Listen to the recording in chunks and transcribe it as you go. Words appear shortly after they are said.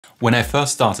When I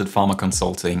first started pharma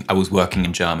consulting, I was working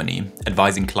in Germany,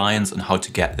 advising clients on how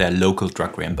to get their local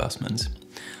drug reimbursement.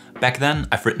 Back then,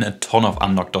 I've written a ton of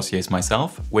AMNOG dossiers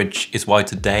myself, which is why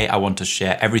today I want to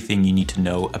share everything you need to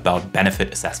know about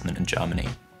benefit assessment in Germany.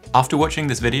 After watching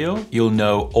this video, you'll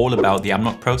know all about the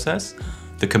AMNOG process,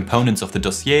 the components of the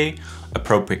dossier,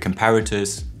 appropriate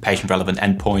comparators, patient-relevant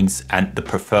endpoints, and the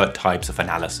preferred types of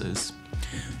analysis.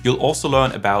 You'll also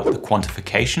learn about the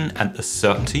quantification and the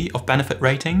certainty of benefit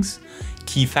ratings,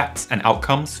 key facts and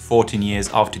outcomes 14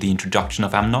 years after the introduction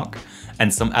of AMNOG,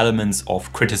 and some elements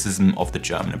of criticism of the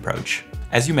German approach.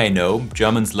 As you may know,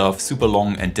 Germans love super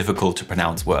long and difficult to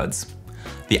pronounce words.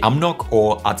 The AMNOG,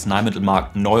 or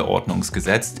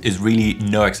Arzneimittelmarkt-Neuordnungsgesetz, is really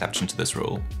no exception to this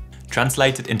rule.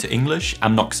 Translated into English,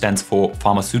 AMNOG stands for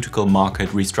Pharmaceutical Market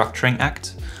Restructuring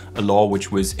Act, a law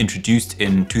which was introduced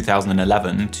in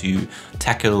 2011 to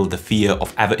tackle the fear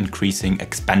of ever-increasing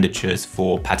expenditures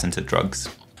for patented drugs.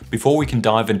 Before we can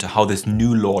dive into how this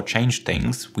new law changed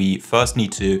things, we first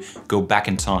need to go back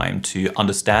in time to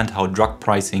understand how drug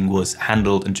pricing was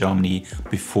handled in Germany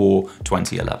before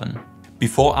 2011.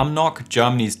 Before AMNOG,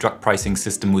 Germany's drug pricing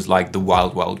system was like the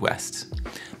Wild Wild West.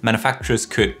 Manufacturers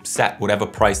could set whatever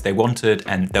price they wanted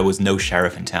and there was no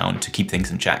sheriff in town to keep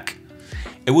things in check.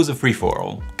 It was a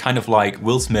free-for-all, kind of like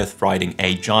Will Smith riding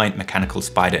a giant mechanical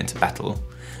spider into battle.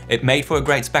 It made for a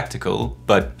great spectacle,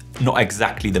 but not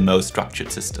exactly the most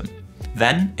structured system.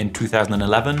 Then, in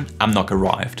 2011, AMNOG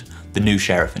arrived, the new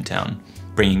sheriff in town,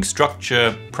 bringing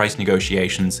structure, price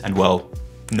negotiations, and well,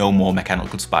 no more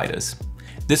mechanical spiders.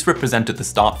 This represented the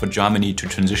start for Germany to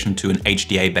transition to an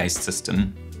HTA-based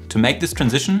system. To make this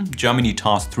transition, Germany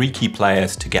tasked three key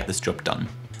players to get this job done.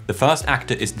 The first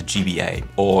actor is the GBA,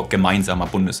 or Gemeinsamer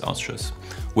Bundesausschuss,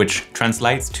 which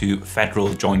translates to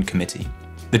Federal Joint Committee.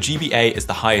 The GBA is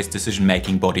the highest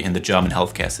decision-making body in the German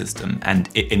healthcare system, and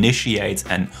it initiates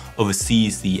and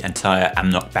oversees the entire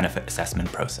AMNOG benefit assessment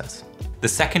process. The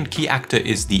second key actor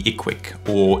is the IQWiG,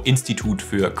 or Institut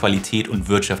für Qualität und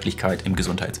Wirtschaftlichkeit im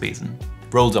Gesundheitswesen.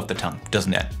 Rolls off the tongue,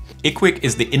 doesn't it? IQWiG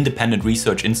is the independent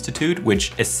research institute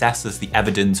which assesses the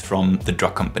evidence from the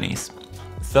drug companies.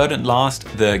 Third and last,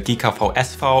 the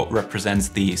GKV-SV represents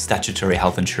the statutory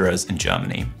health insurers in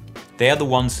Germany. They are the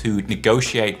ones who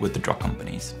negotiate with the drug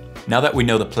companies. Now that we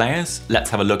know the players, let's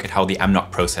have a look at how the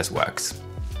AMNOG process works.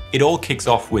 It all kicks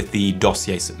off with the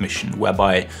dossier submission,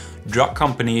 whereby drug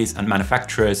companies and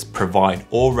manufacturers provide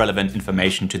all relevant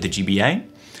information to the GBA,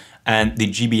 and the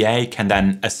GBA can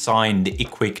then assign the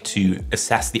IQWiG to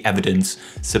assess the evidence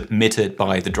submitted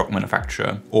by the drug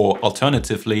manufacturer, or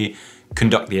alternatively,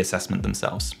 conduct the assessment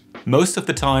themselves. Most of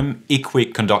the time,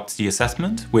 IQWiG conducts the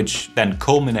assessment, which then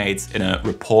culminates in a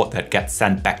report that gets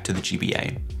sent back to the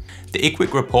GBA. The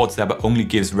IQWiG report thereby only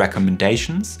gives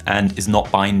recommendations and is not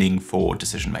binding for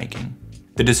decision-making.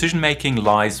 The decision-making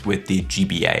lies with the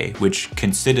GBA, which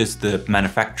considers the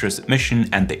manufacturer's submission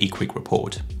and the IQWiG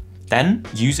report. Then,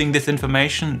 using this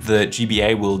information, the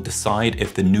GBA will decide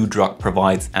if the new drug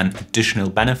provides an additional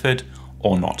benefit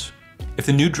or not. If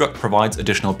the new drug provides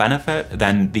additional benefit,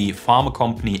 then the pharma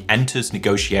company enters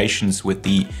negotiations with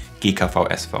the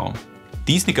GKV-SV.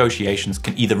 These negotiations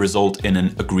can either result in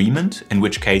an agreement, in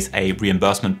which case a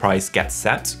reimbursement price gets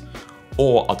set,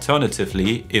 or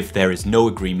alternatively, if there is no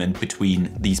agreement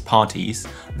between these parties,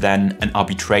 then an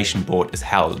arbitration board is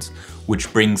held,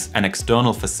 which brings an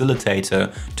external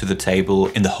facilitator to the table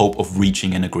in the hope of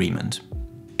reaching an agreement.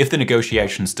 If the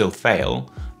negotiations still fail,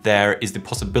 there is the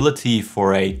possibility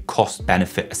for a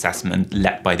cost-benefit assessment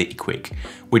led by the IQWiG,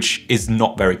 which is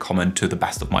not very common to the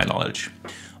best of my knowledge.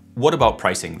 What about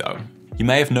pricing though? You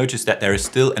may have noticed that there is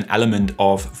still an element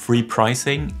of free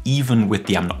pricing even with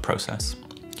the AMNOG process.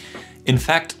 In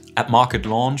fact, at market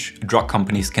launch, drug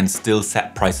companies can still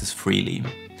set prices freely.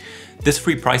 This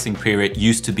free pricing period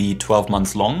used to be 12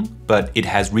 months long, but it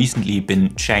has recently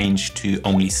been changed to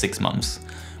only 6 months.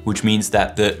 Which means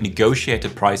that the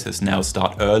negotiated prices now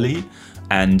start early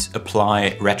and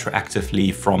apply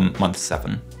retroactively from month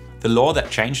 7. The law that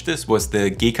changed this was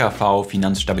the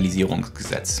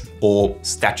GKV-Finanzstabilisierungsgesetz, or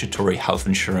Statutory Health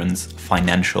Insurance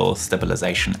Financial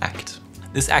Stabilization Act.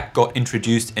 This act got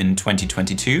introduced in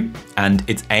 2022, and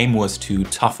its aim was to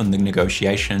toughen the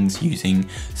negotiations using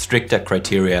stricter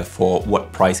criteria for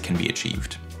what price can be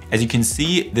achieved. As you can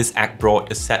see, this act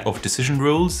brought a set of decision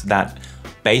rules that,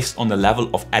 based on the level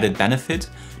of added benefit,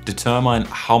 determine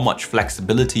how much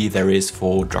flexibility there is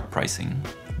for drug pricing.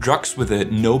 Drugs with a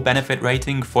no benefit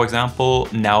rating, for example,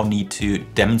 now need to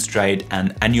demonstrate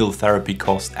an annual therapy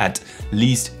cost at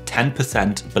least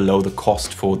 10% below the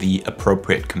cost for the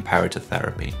appropriate comparator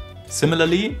therapy.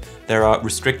 Similarly, there are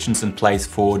restrictions in place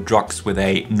for drugs with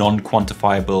a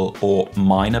non-quantifiable or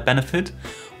minor benefit,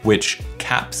 which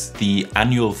caps the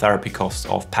annual therapy costs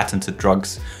of patented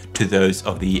drugs to those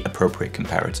of the appropriate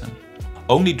comparator.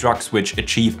 Only drugs which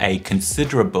achieve a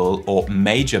considerable or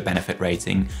major benefit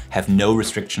rating have no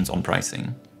restrictions on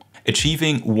pricing.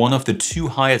 Achieving one of the two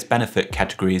highest benefit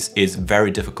categories is very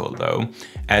difficult though,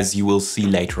 as you will see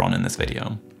later on in this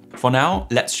video. For now,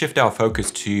 let's shift our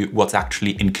focus to what's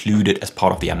actually included as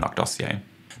part of the AMNOG dossier.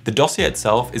 The dossier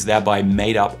itself is thereby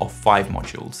made up of 5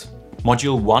 modules.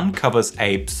 Module 1 covers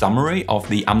a summary of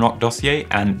the AMNOG dossier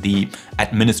and the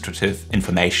administrative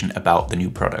information about the new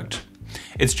product.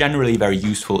 It's generally very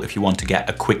useful if you want to get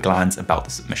a quick glance about the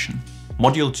submission.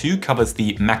 Module 2 covers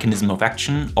the mechanism of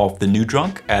action of the new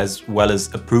drug, as well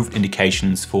as approved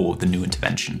indications for the new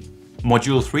intervention.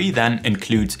 Module 3 then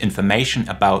includes information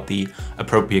about the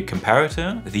appropriate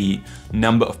comparator, the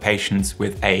number of patients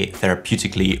with a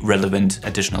therapeutically relevant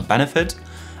additional benefit,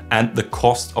 and the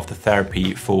cost of the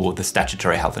therapy for the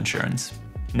statutory health insurance.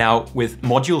 Now, with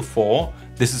Module 4,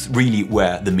 this is really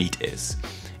where the meat is.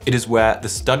 It is where the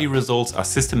study results are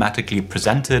systematically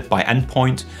presented by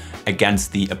endpoint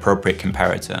against the appropriate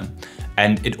comparator,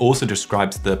 and it also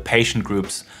describes the patient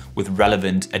groups with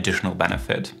relevant additional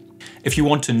benefit. If you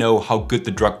want to know how good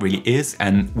the drug really is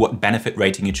and what benefit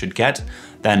rating it should get,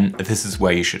 then this is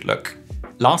where you should look.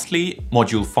 Lastly,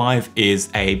 Module 5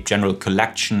 is a general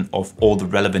collection of all the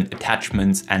relevant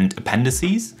attachments and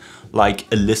appendices,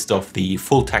 like a list of the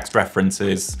full text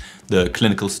references, the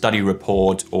clinical study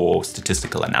report, or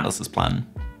statistical analysis plan.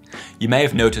 You may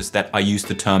have noticed that I use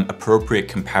the term appropriate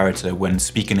comparator when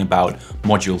speaking about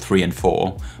Module 3 and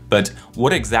 4, but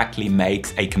what exactly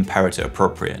makes a comparator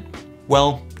appropriate?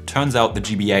 Well, turns out the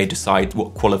GBA decides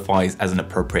what qualifies as an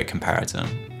appropriate comparator.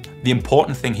 The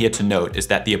important thing here to note is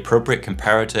that the appropriate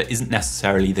comparator isn't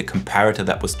necessarily the comparator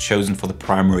that was chosen for the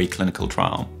primary clinical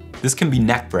trial. This can be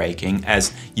neck-breaking,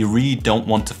 as you really don't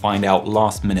want to find out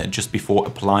last minute just before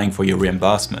applying for your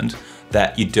reimbursement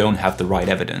that you don't have the right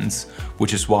evidence,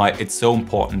 which is why it's so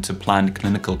important to plan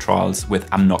clinical trials with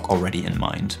AMNOG already in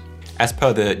mind. As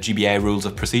per the GBA rules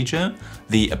of procedure,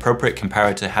 the appropriate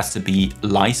comparator has to be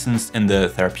licensed in the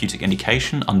therapeutic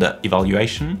indication under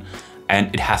evaluation,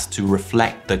 and it has to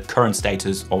reflect the current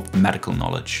status of the medical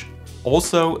knowledge.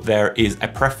 Also, there is a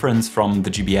preference from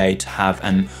the GBA to have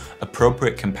an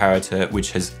appropriate comparator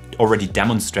which has already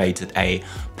demonstrated a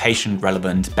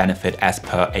patient-relevant benefit as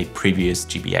per a previous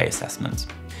GBA assessment.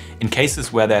 In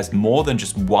cases where there's more than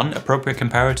just one appropriate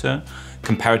comparator,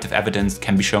 comparative evidence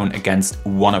can be shown against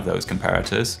one of those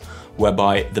comparators,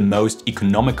 whereby the most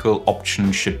economical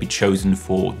option should be chosen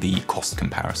for the cost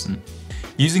comparison.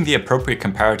 Using the appropriate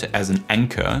comparator as an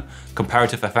anchor,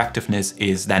 comparative effectiveness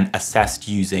is then assessed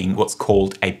using what's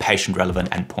called a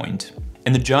patient-relevant endpoint.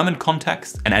 In the German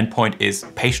context, an endpoint is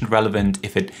patient-relevant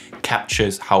if it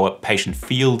captures how a patient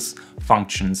feels,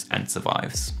 functions, and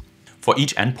survives. For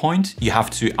each endpoint, you have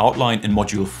to outline in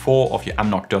Module 4 of your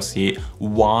AMNOG dossier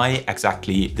why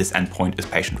exactly this endpoint is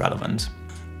patient-relevant.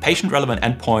 Patient-relevant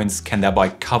endpoints can thereby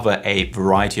cover a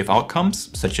variety of outcomes,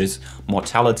 such as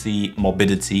mortality,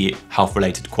 morbidity,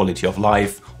 health-related quality of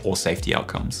life, or safety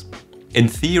outcomes. In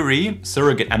theory,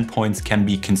 surrogate endpoints can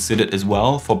be considered as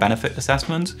well for benefit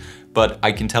assessment, but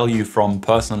I can tell you from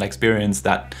personal experience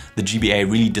that the GBA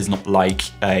really does not like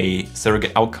a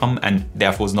surrogate outcome and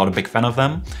therefore is not a big fan of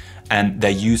them, and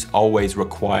their use always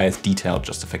requires detailed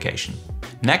justification.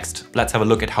 Next, let's have a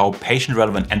look at how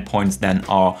patient-relevant endpoints then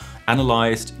are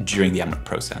analyzed during the AMNOG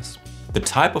process. The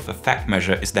type of effect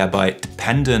measure is thereby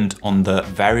dependent on the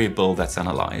variable that's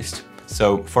analyzed.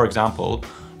 So, for example,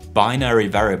 binary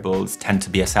variables tend to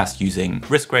be assessed using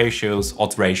risk ratios,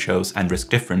 odds ratios, and risk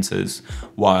differences,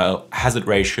 while hazard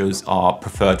ratios are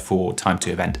preferred for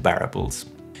time-to-event variables.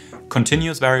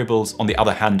 Continuous variables, on the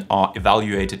other hand, are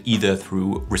evaluated either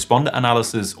through responder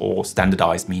analysis or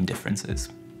standardized mean differences.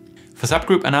 For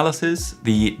subgroup analysis,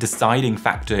 the deciding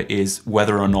factor is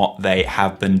whether or not they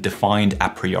have been defined a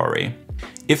priori.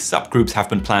 If subgroups have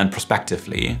been planned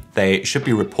prospectively, they should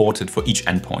be reported for each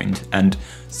endpoint, and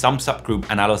some subgroup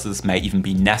analysis may even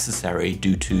be necessary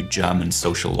due to German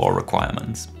social law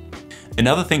requirements.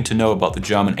 Another thing to know about the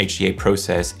German HTA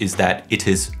process is that it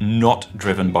is not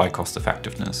driven by cost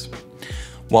effectiveness.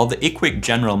 While the IQWiG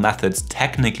general methods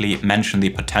technically mention the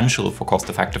potential for cost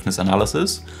effectiveness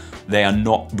analysis, they are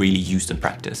not really used in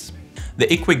practice. The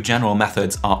IQWiG general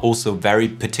methods are also very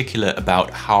particular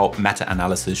about how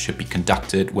meta-analysis should be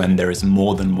conducted when there is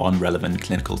more than one relevant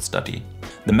clinical study.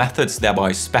 The methods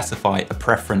thereby specify a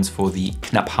preference for the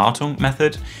Knapp-Hartung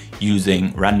method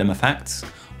using random effects,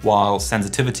 while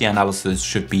sensitivity analysis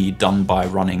should be done by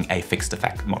running a fixed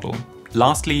effect model.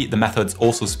 Lastly, the methods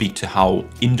also speak to how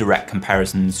indirect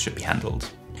comparisons should be handled.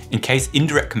 In case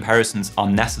indirect comparisons are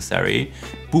necessary,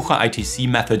 Bucher ITC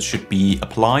methods should be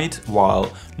applied,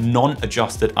 while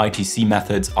non-adjusted ITC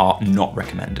methods are not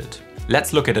recommended.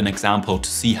 Let's look at an example to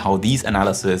see how these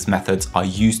analysis methods are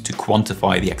used to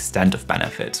quantify the extent of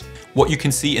benefit. What you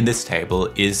can see in this table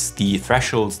is the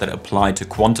thresholds that apply to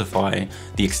quantify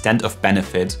the extent of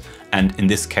benefit, and in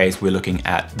this case we're looking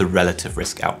at the relative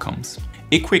risk outcomes.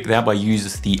 IQWiC thereby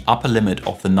uses the upper limit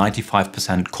of the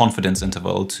 95% confidence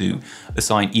interval to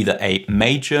assign either a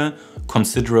major,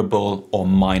 considerable, or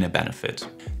minor benefit.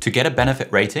 To get a benefit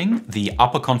rating, the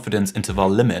upper confidence interval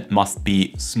limit must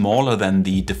be smaller than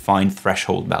the defined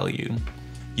threshold value.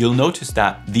 You'll notice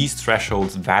that these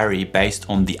thresholds vary based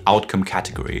on the outcome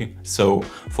category. So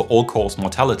for all-cause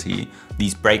mortality,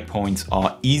 these breakpoints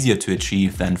are easier to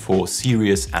achieve than for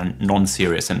serious and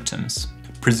non-serious symptoms.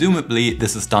 Presumably,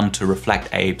 this is done to reflect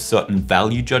a certain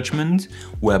value judgment,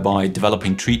 whereby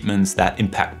developing treatments that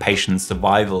impact patients'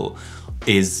 survival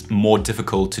is more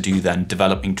difficult to do than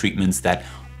developing treatments that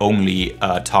only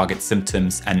target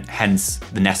symptoms, and hence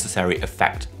the necessary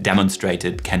effect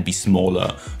demonstrated can be smaller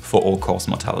for all-cause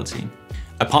mortality.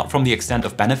 Apart from the extent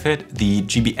of benefit, the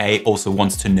GBA also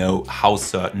wants to know how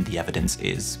certain the evidence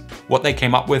is. What they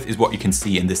came up with is what you can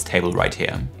see in this table right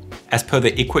here. As per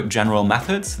the IQWiC general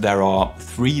methods, there are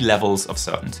 3 levels of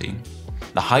certainty.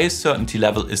 The highest certainty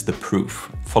level is the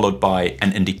proof, followed by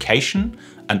an indication,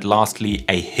 and lastly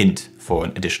a hint for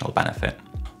an additional benefit.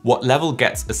 What level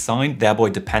gets assigned thereby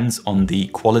depends on the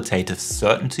qualitative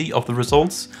certainty of the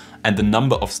results and the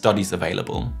number of studies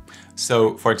available.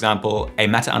 So, for example, a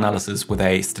meta-analysis with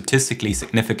a statistically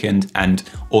significant and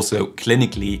also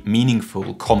clinically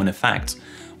meaningful common effect,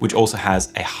 which also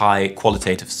has a high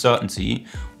qualitative certainty,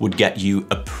 would get you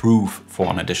a proof for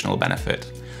an additional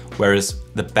benefit. Whereas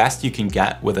the best you can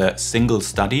get with a single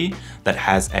study that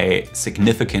has a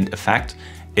significant effect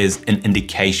is an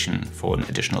indication for an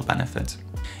additional benefit.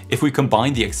 If we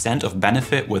combine the extent of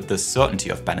benefit with the certainty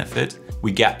of benefit,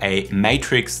 we get a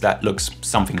matrix that looks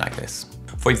something like this.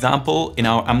 For example, in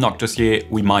our AMNOG dossier,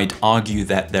 we might argue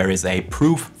that there is a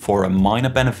proof for a minor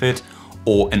benefit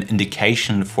or an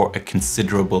indication for a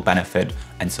considerable benefit,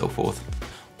 and so forth.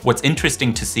 What's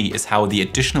interesting to see is how the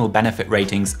additional benefit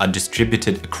ratings are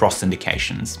distributed across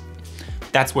indications.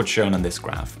 That's what's shown on this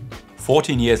graph.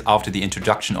 14 years after the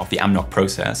introduction of the AMNOG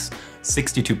process,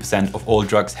 62% of all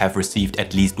drugs have received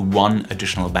at least one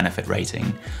additional benefit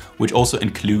rating, which also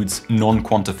includes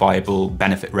non-quantifiable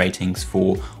benefit ratings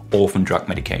for orphan drug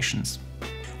medications.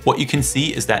 What you can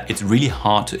see is that it's really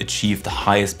hard to achieve the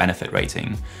highest benefit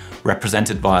rating,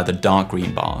 represented via the dark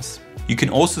green bars. You can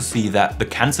also see that the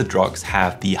cancer drugs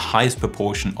have the highest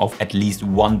proportion of at least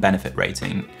one benefit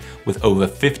rating, with over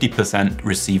 50%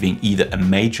 receiving either a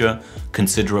major,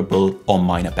 considerable, or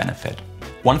minor benefit.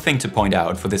 One thing to point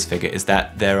out for this figure is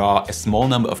that there are a small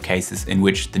number of cases in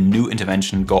which the new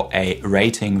intervention got a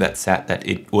rating that said that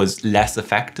it was less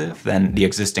effective than the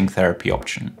existing therapy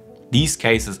option. These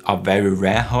cases are very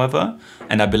rare, however,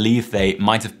 and I believe they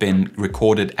might have been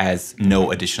recorded as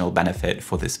no additional benefit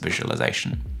for this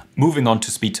visualization. Moving on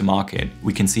to speed to market,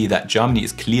 we can see that Germany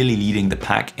is clearly leading the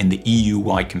pack in the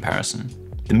EU-wide comparison.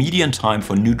 The median time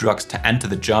for new drugs to enter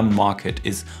the German market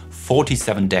is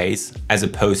 47 days as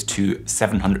opposed to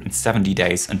 770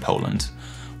 days in Poland,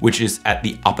 which is at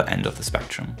the upper end of the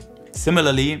spectrum.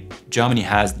 Similarly, Germany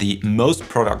has the most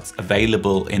products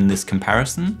available in this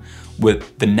comparison,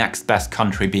 with the next best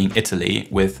country being Italy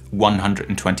with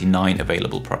 129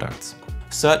 available products.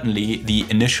 Certainly, the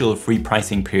initial free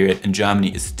pricing period in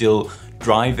Germany is still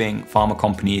driving pharma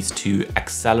companies to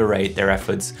accelerate their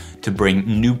efforts to bring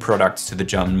new products to the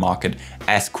German market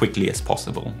as quickly as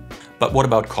possible. But what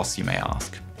about costs, you may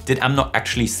ask? Did AMNOG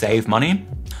actually save money?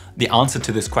 The answer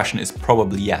to this question is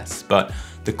probably yes, but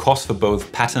the costs for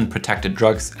both patent-protected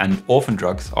drugs and orphan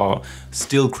drugs are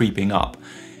still creeping up,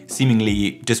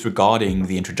 seemingly disregarding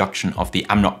the introduction of the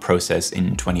AMNOG process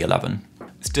in 2011.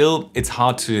 Still, it's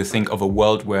hard to think of a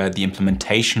world where the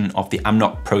implementation of the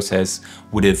AMNOG process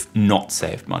would have not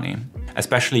saved money,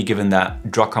 especially given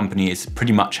that drug companies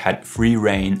pretty much had free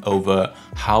rein over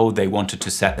how they wanted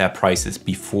to set their prices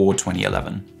before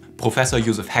 2011. Professor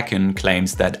Josef Hecken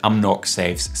claims that AMNOG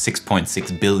saves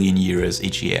 6.6 billion euros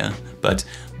each year, but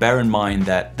bear in mind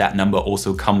that that number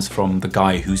also comes from the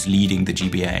guy who's leading the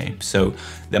GBA. So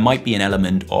there might be an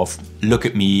element of, look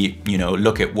at me,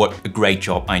 look at what a great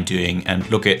job I'm doing and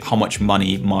look at how much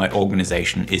money my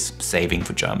organization is saving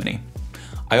for Germany.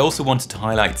 I also wanted to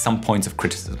highlight some points of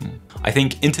criticism. I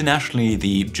think internationally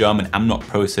the German AMNOG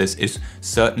process is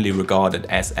certainly regarded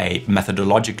as a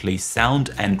methodologically sound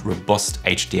and robust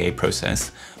HTA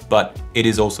process, but it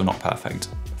is also not perfect.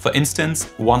 For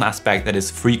instance, one aspect that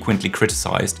is frequently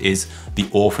criticized is the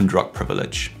orphan drug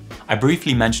privilege. I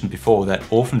briefly mentioned before that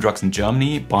orphan drugs in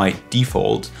Germany by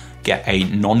default get a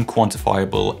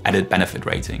non-quantifiable added benefit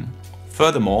rating.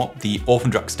 Furthermore, the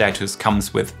orphan drug status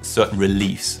comes with certain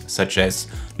reliefs, such as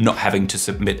not having to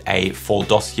submit a full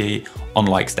dossier,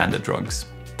 unlike standard drugs.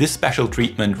 This special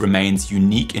treatment remains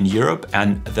unique in Europe,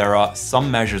 and there are some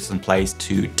measures in place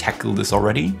to tackle this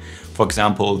already. For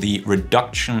example, the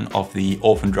reduction of the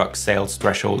orphan drug sales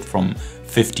threshold from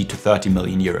 50 to 30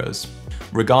 million euros.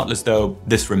 Regardless though,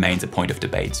 this remains a point of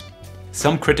debate.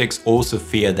 Some critics also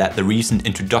fear that the recent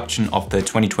introduction of the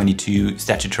 2022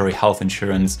 Statutory Health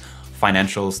Insurance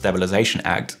Financial Stabilization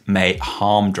Act may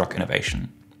harm drug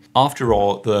innovation. After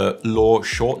all, the law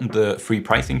shortened the free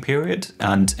pricing period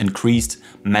and increased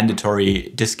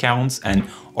mandatory discounts and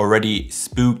already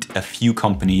spooked a few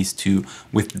companies to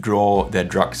withdraw their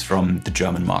drugs from the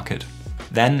German market.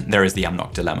 Then there is the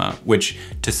AMNOG dilemma, which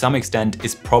to some extent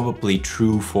is probably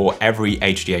true for every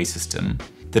HTA system.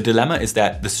 The dilemma is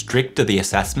that the stricter the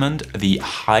assessment, the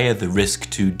higher the risk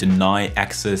to deny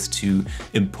access to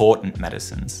important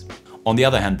medicines. On the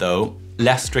other hand though,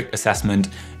 less strict assessment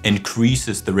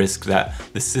increases the risk that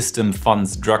the system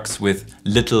funds drugs with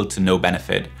little to no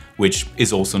benefit, which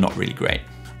is also not really great.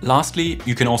 Lastly,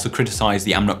 you can also criticize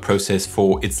the AMNOG process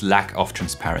for its lack of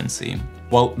transparency.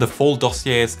 While the full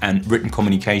dossiers and written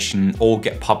communication all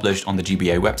get published on the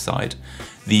GBA website,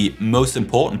 the most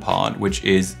important part, which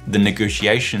is the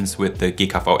negotiations with the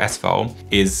GKV-SV,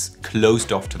 is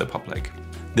closed off to the public.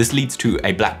 This leads to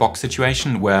a black box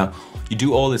situation where you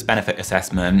do all this benefit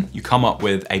assessment, you come up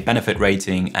with a benefit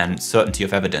rating and certainty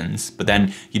of evidence, but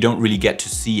then you don't really get to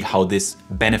see how this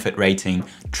benefit rating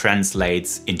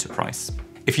translates into price.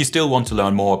 If you still want to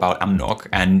learn more about AMNOG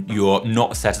and you're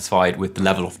not satisfied with the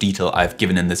level of detail I've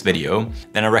given in this video,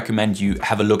 then I recommend you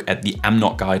have a look at the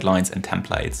AMNOG guidelines and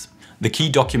templates. The key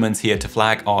documents here to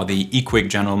flag are the EQUIC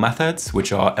general methods,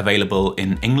 which are available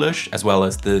in English, as well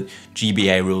as the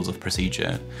GBA rules of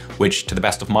procedure, which to the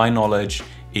best of my knowledge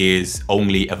is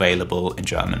only available in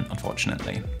German,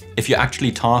 unfortunately. If you're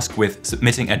actually tasked with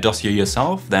submitting a dossier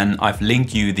yourself, then I've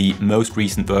linked you the most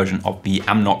recent version of the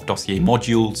AMNOG dossier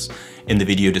modules in the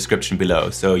video description below,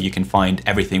 so you can find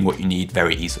everything what you need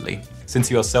very easily.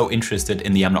 Since you are so interested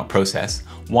in the AMNOG process,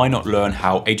 why not learn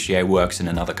how HTA works in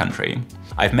another country?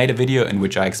 I've made a video in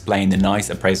which I explain the NICE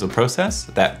appraisal process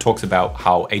that talks about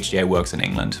how HTA works in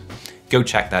England. Go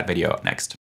check that video out next.